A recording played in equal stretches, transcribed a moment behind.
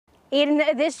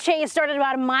This chase started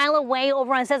about a mile away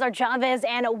over on Cesar Chavez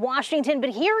and Washington, but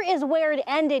here is where it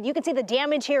ended. You can see the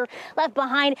damage here left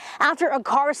behind after a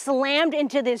car slammed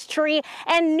into this tree.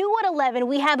 And new at 11,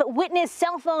 we have witness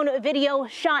cell phone video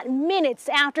shot minutes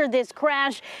after this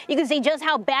crash. You can see just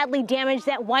how badly damaged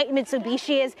that white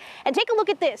Mitsubishi is. And take a look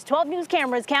at this. 12 News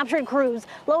cameras captured crews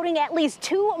loading at least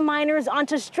 2 minors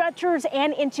onto stretchers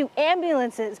and into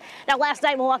ambulances. Now, last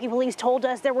night, Milwaukee police told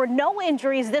us there were no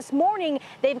injuries. This morning,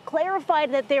 they've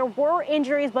clarified that there were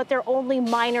injuries, but they're only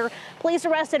minor. Police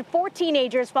arrested 4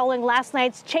 teenagers following last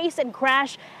night's chase and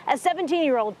crash. A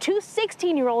 17-year-old, 2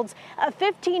 16-year-olds, a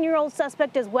 15-year-old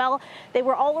suspect as well. They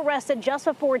were all arrested just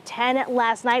before 10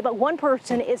 last night, but one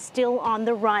person is still on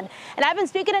the run. And I've been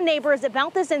speaking to neighbors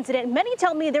about this incident. Many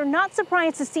tell me they're not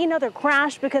surprised to see another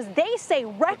crash because they say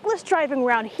reckless driving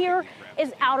around here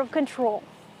is out of control.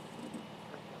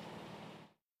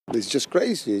 It's just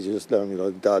crazy. It's just,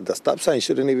 the stop sign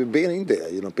shouldn't even be in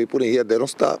there. People in here, they don't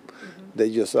stop. They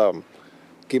just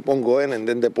keep on going, and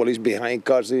then the police behind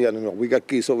cars, and we got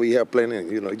kids over here playing,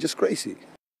 it's just crazy.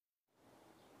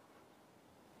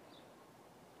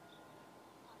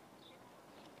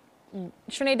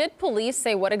 Shanae, did police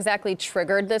say what exactly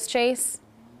triggered this chase?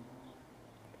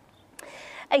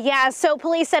 Yeah, so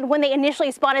police said when they initially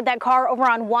spotted that car over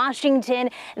on Washington,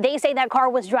 they say that car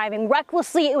was driving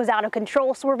recklessly. It was out of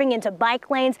control, swerving into bike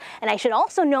lanes. And I should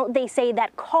also note, they say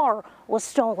that car was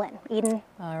stolen. Eden.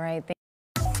 All right.